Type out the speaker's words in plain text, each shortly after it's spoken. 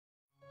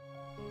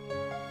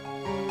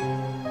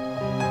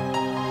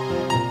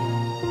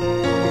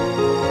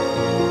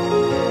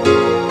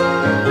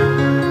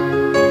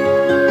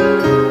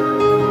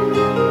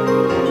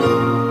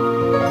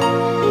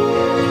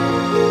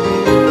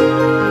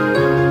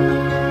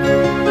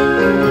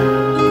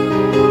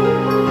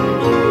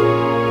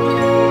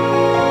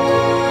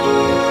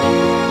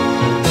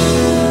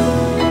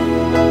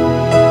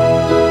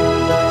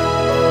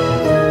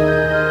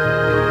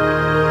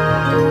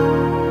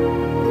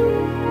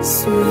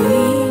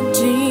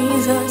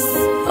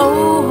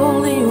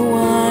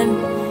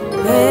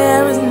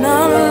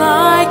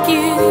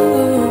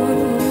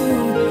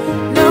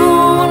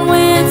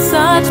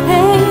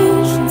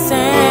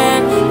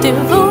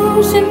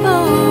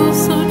oh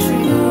so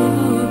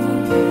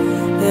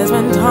true. There's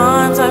been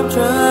times I've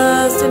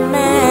trusted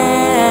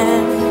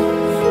man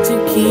to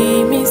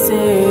keep me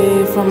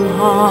safe from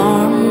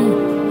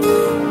harm,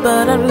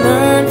 but I've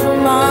learned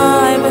from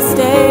my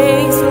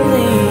mistakes to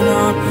lean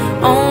on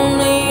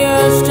only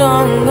your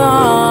strong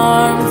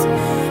arms.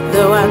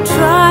 Though I've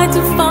tried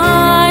to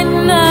find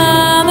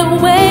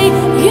another way,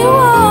 you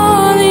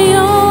are the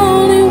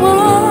only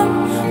one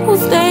who'll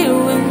stay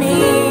with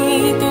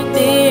me through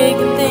thick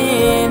and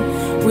thin.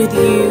 With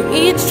you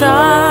each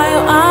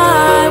trial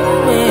I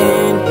will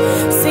win.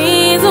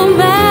 Seems no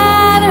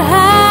matter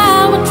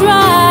how I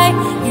try,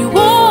 you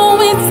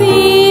always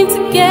seem to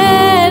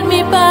get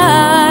me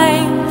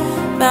by.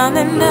 Found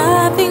that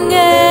nothing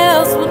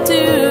else will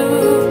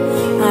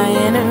do, I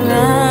end up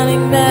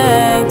running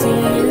back to you.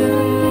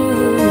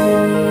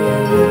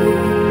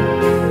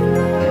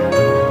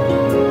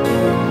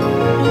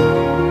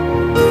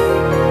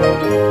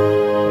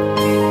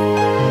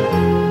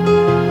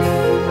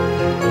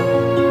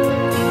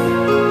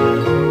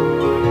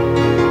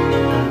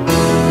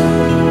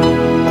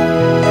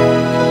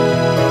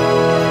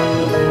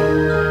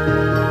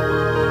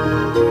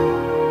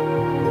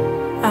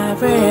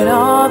 I've read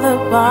all the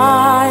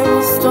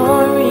Bible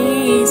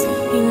stories.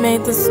 He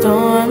made the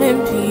storm and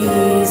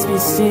peace be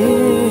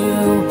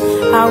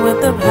still. How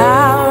with the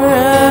power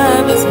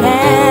of his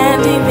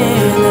hand he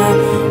made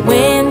the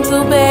wind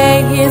to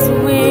obey his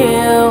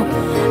will.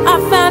 I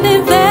found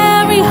it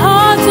very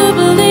hard to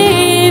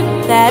believe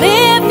that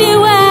if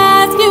you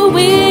ask you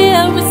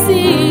will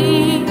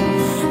receive.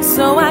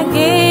 So I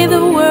gave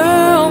the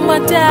world my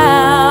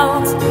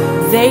doubts,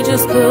 they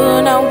just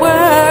could not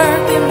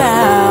work him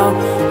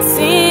out.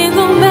 Seems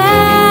no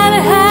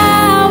matter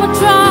how I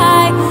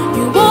try,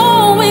 you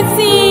always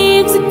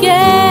seem to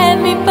get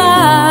me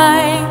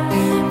by.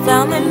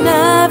 Found that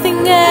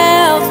nothing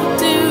else would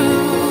do,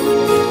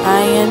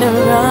 I end up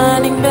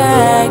running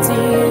back to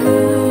you.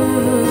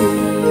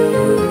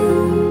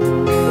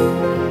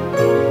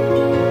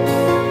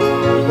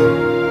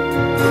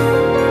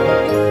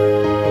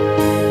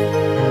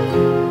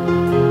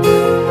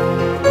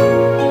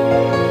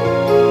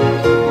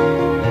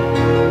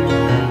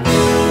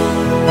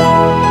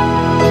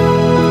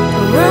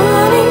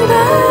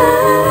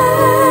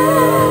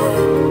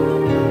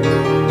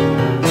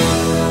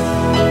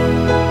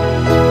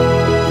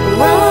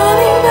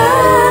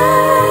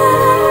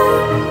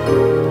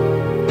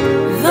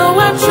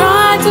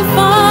 To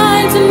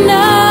find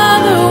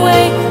another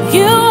way,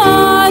 you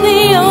are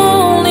the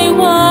only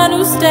one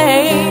who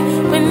stayed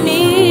with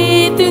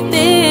me through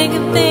thick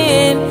and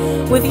thin.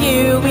 With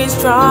you each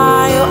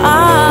trial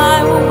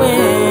I will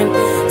win.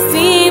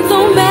 Seems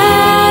no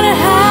matter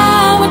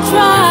how I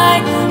try,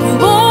 you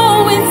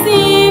always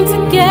seem to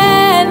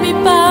get me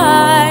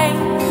by.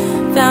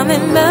 Found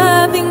that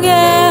nothing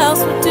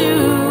else would do,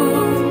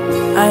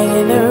 I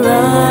end up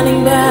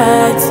running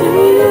back to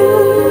you.